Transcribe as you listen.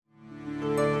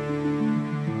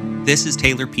This is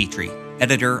Taylor Petrie,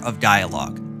 editor of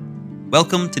Dialogue.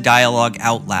 Welcome to Dialogue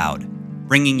Out Loud,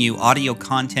 bringing you audio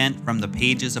content from the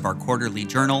pages of our quarterly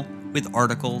journal with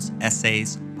articles,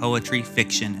 essays, poetry,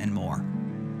 fiction, and more.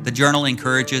 The journal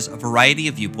encourages a variety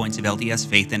of viewpoints of LDS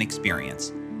faith and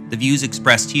experience. The views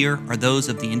expressed here are those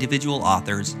of the individual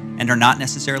authors and are not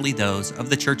necessarily those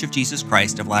of the Church of Jesus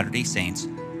Christ of Latter-day Saints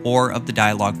or of the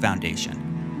Dialogue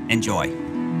Foundation. Enjoy.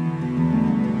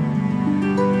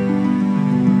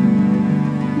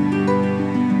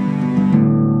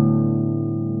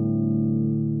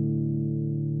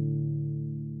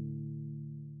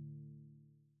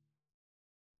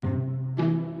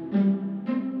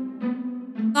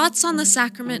 Thoughts on the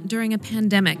Sacrament During a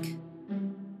Pandemic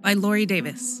by Lori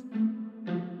Davis.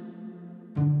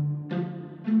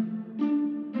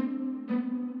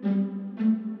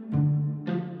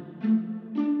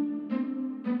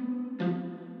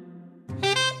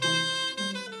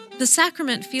 The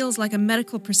sacrament feels like a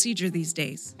medical procedure these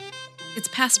days. It's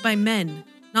passed by men,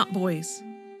 not boys.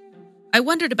 I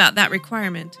wondered about that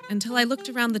requirement until I looked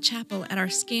around the chapel at our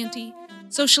scanty,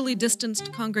 socially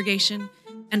distanced congregation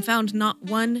and found not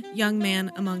one young man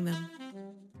among them.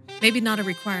 Maybe not a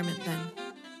requirement then,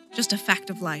 just a fact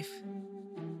of life.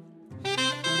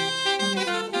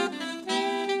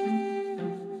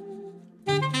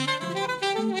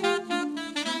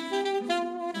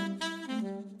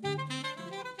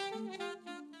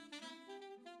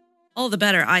 All the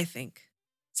better, I think.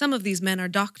 Some of these men are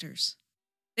doctors.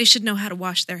 They should know how to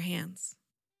wash their hands.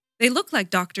 They look like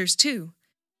doctors, too,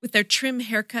 with their trim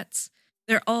haircuts,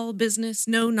 their all-business,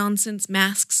 no-nonsense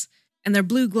masks, and their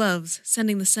blue gloves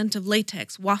sending the scent of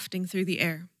latex wafting through the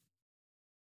air.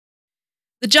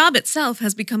 The job itself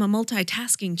has become a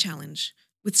multitasking challenge,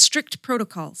 with strict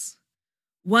protocols.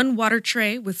 One water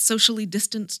tray with socially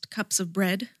distanced cups of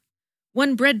bread,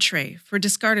 one bread tray for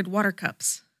discarded water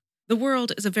cups. The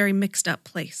world is a very mixed-up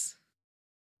place.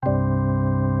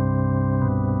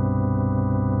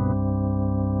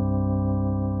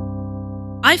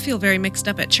 I feel very mixed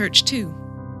up at church, too.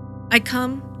 I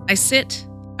come, I sit,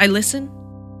 I listen.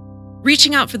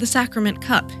 Reaching out for the sacrament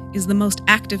cup is the most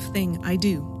active thing I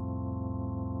do.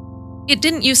 It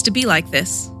didn't used to be like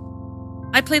this.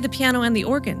 I play the piano and the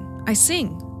organ. I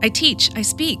sing, I teach, I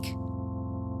speak.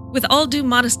 With all due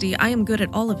modesty, I am good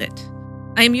at all of it.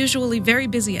 I am usually very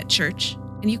busy at church,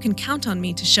 and you can count on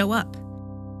me to show up.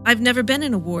 I've never been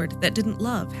in a ward that didn't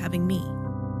love having me.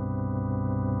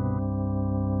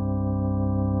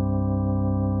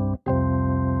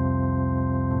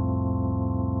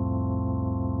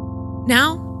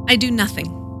 Now, I do nothing,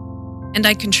 and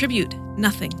I contribute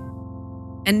nothing,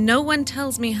 and no one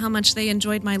tells me how much they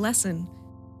enjoyed my lesson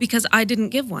because I didn't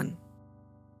give one.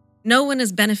 No one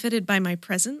is benefited by my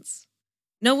presence.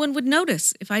 No one would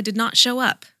notice if I did not show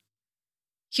up.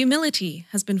 Humility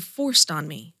has been forced on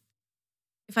me.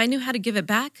 If I knew how to give it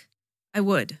back, I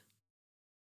would.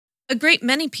 A great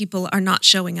many people are not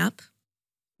showing up.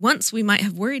 Once we might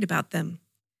have worried about them.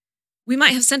 We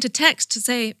might have sent a text to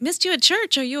say, "Missed you at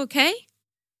church, are you okay?"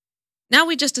 Now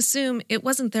we just assume it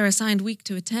wasn't their assigned week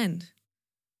to attend.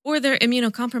 Or they're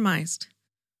immunocompromised.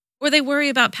 Or they worry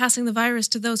about passing the virus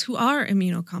to those who are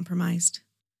immunocompromised.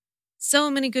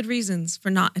 So many good reasons for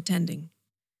not attending.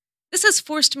 This has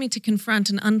forced me to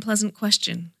confront an unpleasant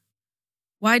question.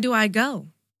 Why do I go?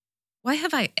 Why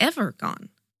have I ever gone?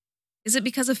 Is it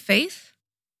because of faith?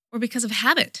 Or because of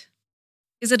habit?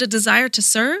 Is it a desire to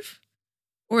serve?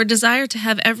 Or a desire to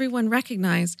have everyone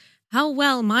recognize how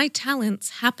well my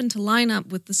talents happen to line up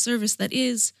with the service that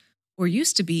is, or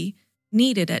used to be,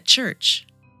 needed at church?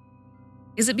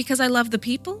 Is it because I love the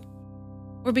people?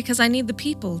 Or because I need the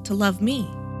people to love me?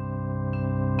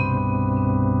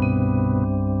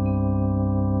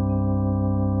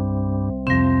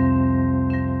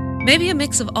 Maybe a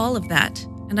mix of all of that,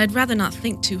 and I'd rather not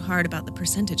think too hard about the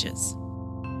percentages.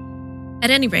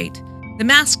 At any rate, the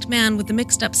masked man with the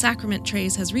mixed-up sacrament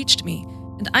trays has reached me,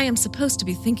 and I am supposed to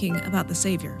be thinking about the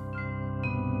Savior.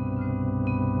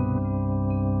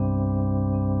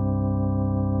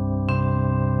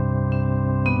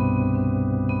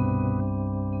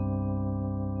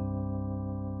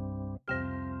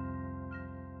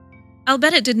 I'll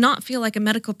bet it did not feel like a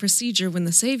medical procedure when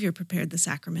the Savior prepared the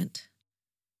sacrament.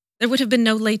 There would have been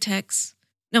no latex,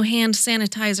 no hand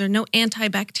sanitizer, no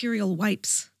antibacterial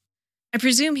wipes. I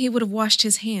presume he would have washed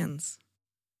his hands.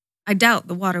 I doubt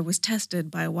the water was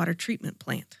tested by a water treatment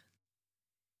plant.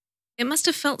 It must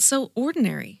have felt so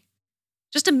ordinary.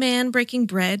 Just a man breaking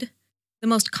bread, the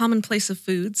most commonplace of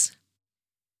foods.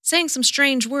 Saying some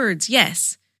strange words,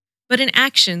 yes, but in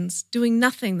actions, doing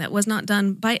nothing that was not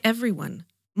done by everyone,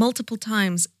 multiple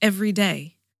times every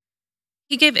day.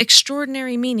 He gave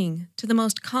extraordinary meaning to the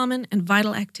most common and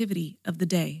vital activity of the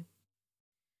day.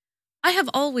 I have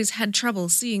always had trouble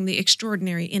seeing the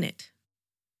extraordinary in it.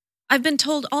 I've been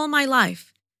told all my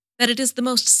life that it is the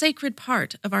most sacred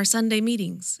part of our Sunday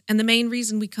meetings and the main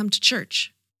reason we come to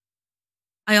church.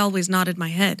 I always nodded my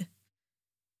head.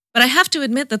 But I have to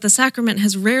admit that the sacrament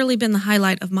has rarely been the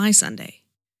highlight of my Sunday.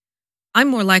 I'm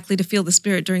more likely to feel the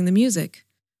Spirit during the music,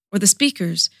 or the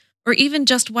speakers, or even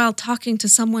just while talking to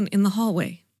someone in the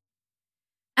hallway.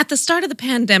 At the start of the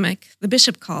pandemic, the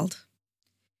bishop called.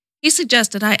 He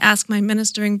suggested I ask my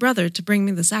ministering brother to bring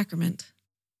me the sacrament,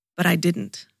 but I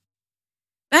didn't.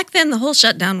 Back then, the whole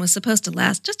shutdown was supposed to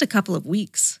last just a couple of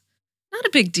weeks. Not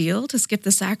a big deal to skip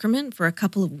the sacrament for a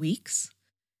couple of weeks.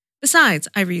 Besides,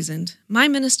 I reasoned, my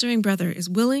ministering brother is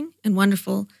willing and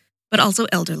wonderful, but also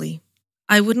elderly.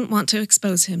 I wouldn't want to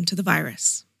expose him to the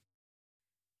virus.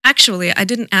 Actually, I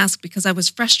didn't ask because I was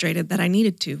frustrated that I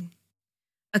needed to.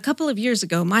 A couple of years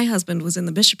ago, my husband was in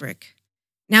the bishopric.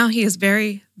 Now he is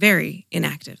very, very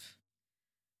inactive.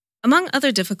 Among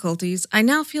other difficulties, I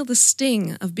now feel the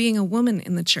sting of being a woman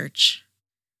in the church.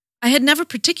 I had never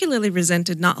particularly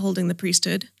resented not holding the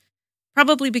priesthood,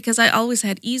 probably because I always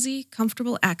had easy,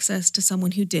 comfortable access to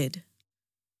someone who did.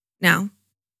 Now,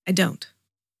 I don't.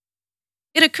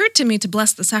 It occurred to me to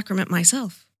bless the sacrament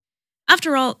myself.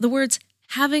 After all, the words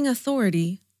having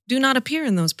authority do not appear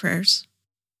in those prayers.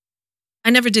 I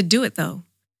never did do it, though,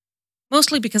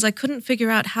 mostly because I couldn't figure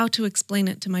out how to explain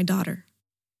it to my daughter.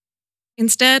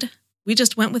 Instead, we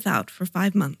just went without for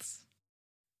 5 months.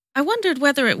 I wondered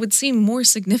whether it would seem more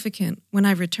significant when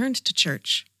I returned to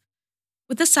church.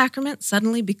 Would the sacrament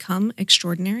suddenly become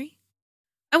extraordinary?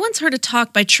 I once heard a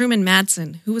talk by Truman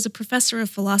Madsen, who was a professor of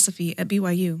philosophy at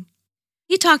BYU.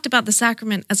 He talked about the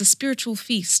sacrament as a spiritual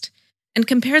feast and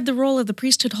compared the role of the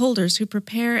priesthood holders who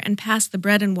prepare and pass the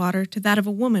bread and water to that of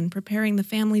a woman preparing the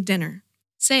family dinner,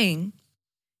 saying,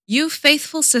 "You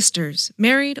faithful sisters,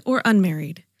 married or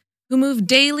unmarried, who move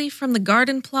daily from the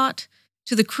garden plot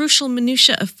to the crucial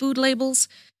minutiae of food labels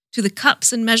to the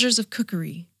cups and measures of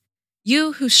cookery,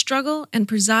 you who struggle and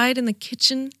preside in the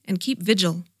kitchen and keep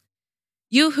vigil,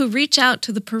 you who reach out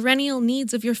to the perennial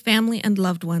needs of your family and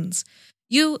loved ones,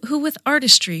 you who with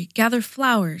artistry gather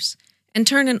flowers and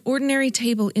turn an ordinary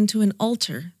table into an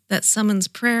altar that summons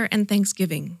prayer and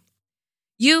thanksgiving,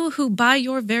 you who by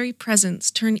your very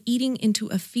presence turn eating into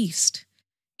a feast,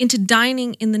 into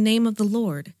dining in the name of the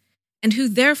Lord, and who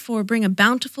therefore bring a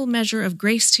bountiful measure of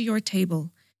grace to your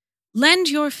table, lend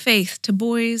your faith to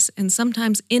boys and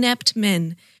sometimes inept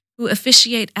men who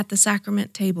officiate at the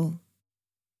sacrament table.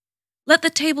 Let the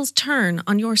tables turn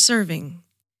on your serving.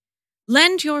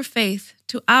 Lend your faith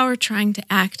to our trying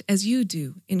to act as you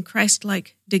do in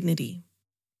Christ-like dignity.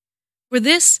 For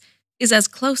this is as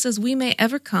close as we may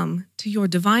ever come to your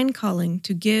divine calling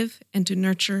to give and to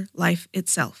nurture life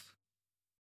itself."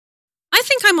 I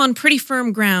think I'm on pretty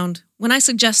firm ground when I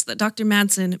suggest that Dr.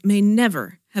 Madsen may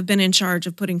never have been in charge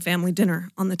of putting family dinner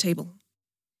on the table.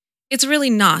 It's really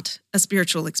not a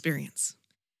spiritual experience.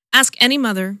 Ask any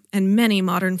mother and many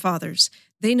modern fathers.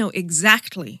 They know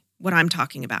exactly what I'm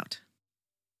talking about.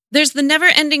 There's the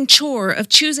never-ending chore of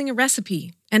choosing a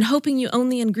recipe and hoping you own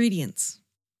the ingredients.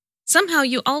 Somehow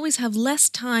you always have less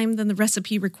time than the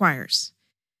recipe requires.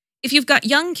 If you've got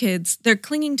young kids, they're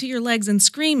clinging to your legs and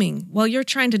screaming while you're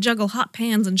trying to juggle hot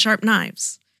pans and sharp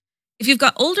knives. If you've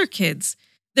got older kids,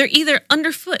 they're either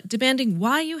underfoot demanding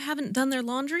why you haven't done their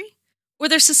laundry, or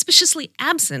they're suspiciously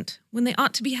absent when they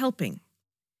ought to be helping.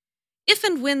 If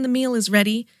and when the meal is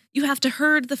ready, you have to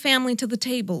herd the family to the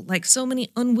table like so many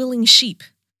unwilling sheep.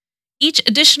 Each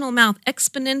additional mouth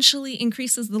exponentially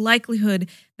increases the likelihood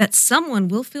that someone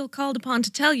will feel called upon to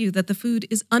tell you that the food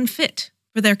is unfit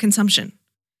for their consumption.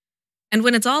 And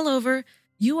when it's all over,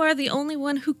 you are the only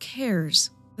one who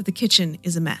cares that the kitchen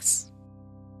is a mess.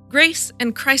 Grace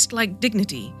and Christ-like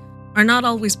dignity are not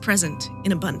always present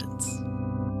in abundance.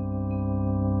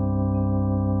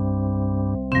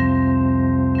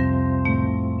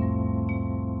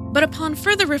 But upon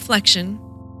further reflection,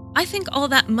 I think all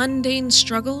that mundane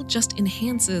struggle just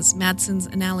enhances Madsen's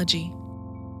analogy.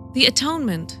 The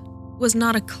atonement was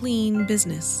not a clean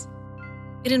business.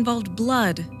 It involved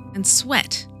blood and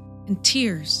sweat and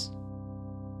tears.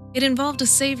 It involved a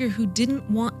Savior who didn't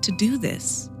want to do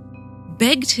this,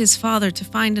 begged his Father to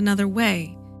find another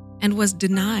way, and was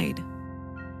denied.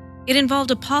 It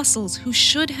involved apostles who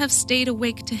should have stayed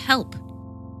awake to help,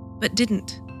 but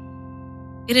didn't.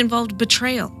 It involved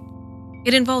betrayal.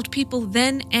 It involved people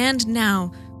then and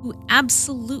now who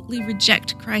absolutely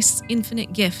reject Christ's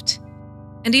infinite gift,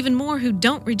 and even more who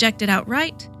don't reject it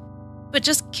outright, but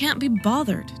just can't be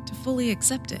bothered to fully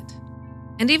accept it.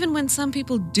 And even when some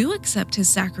people do accept his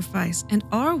sacrifice and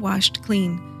are washed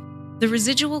clean, the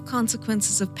residual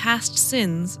consequences of past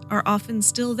sins are often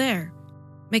still there,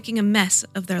 making a mess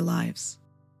of their lives.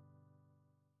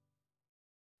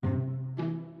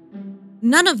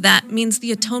 None of that means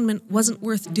the atonement wasn't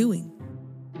worth doing.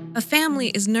 A family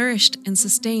is nourished and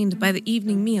sustained by the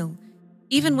evening meal,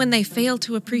 even when they fail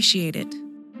to appreciate it,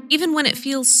 even when it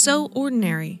feels so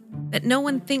ordinary that no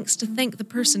one thinks to thank the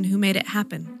person who made it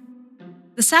happen.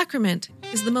 The sacrament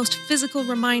is the most physical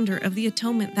reminder of the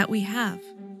atonement that we have.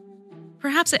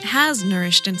 Perhaps it has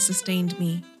nourished and sustained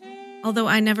me, although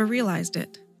I never realized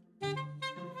it.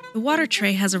 The water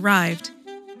tray has arrived,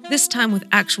 this time with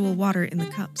actual water in the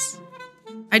cups.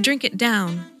 I drink it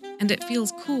down, and it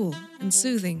feels cool and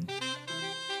soothing.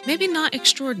 Maybe not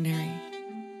extraordinary,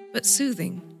 but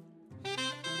soothing.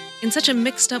 In such a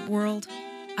mixed-up world,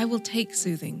 I will take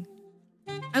soothing.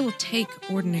 I will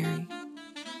take ordinary.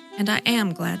 And I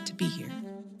am glad to be here.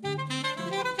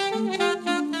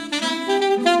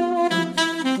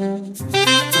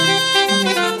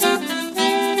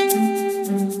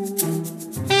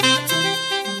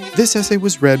 This essay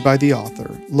was read by the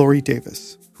author, Lori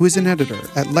Davis, who is an editor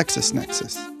at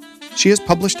LexisNexis. She has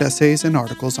published essays and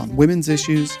articles on women's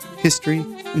issues, history,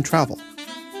 and travel.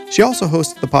 She also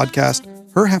hosts the podcast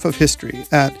Her Half of History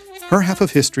at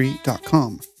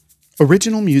herhalfofhistory.com.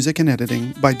 Original music and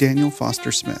editing by Daniel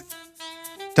Foster Smith.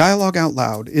 Dialogue Out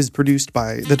Loud is produced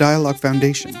by the Dialogue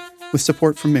Foundation with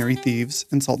support from Mary Thieves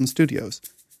and Sultan Studios.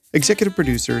 Executive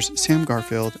producers Sam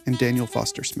Garfield and Daniel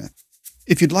Foster Smith.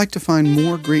 If you'd like to find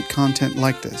more great content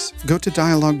like this, go to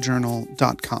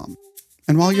dialoguejournal.com.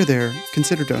 And while you're there,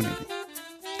 consider donating.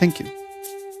 Thank you.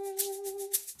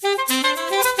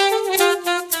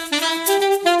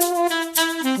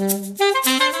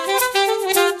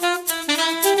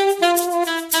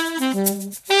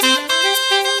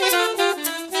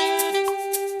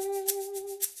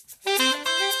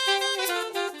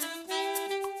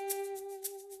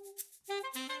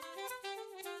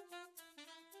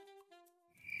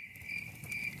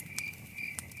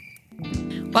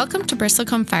 Welcome to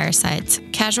Bristlecone Firesides,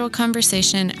 casual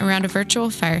conversation around a virtual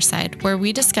fireside where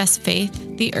we discuss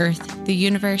faith, the earth, the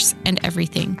universe, and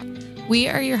everything. We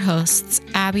are your hosts,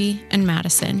 Abby and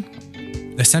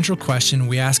Madison. The central question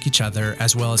we ask each other,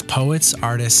 as well as poets,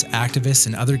 artists, activists,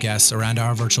 and other guests around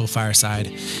our virtual fireside,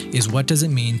 is what does it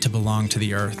mean to belong to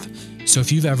the earth? So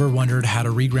if you've ever wondered how to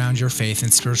reground your faith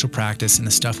and spiritual practice in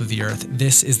the stuff of the earth,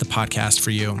 this is the podcast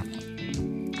for you.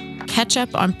 Catch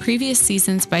up on previous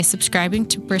seasons by subscribing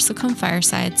to Bristlecone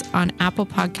Firesides on Apple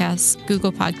Podcasts,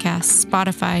 Google Podcasts,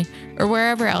 Spotify, or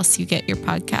wherever else you get your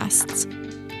podcasts.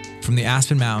 From the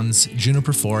Aspen Mountains,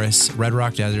 Juniper Forests, Red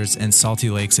Rock Deserts, and Salty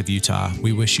Lakes of Utah,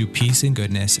 we wish you peace and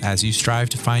goodness as you strive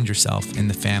to find yourself in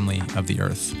the family of the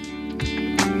earth.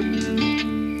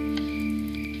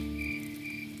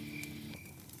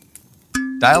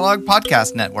 Dialogue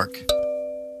Podcast Network.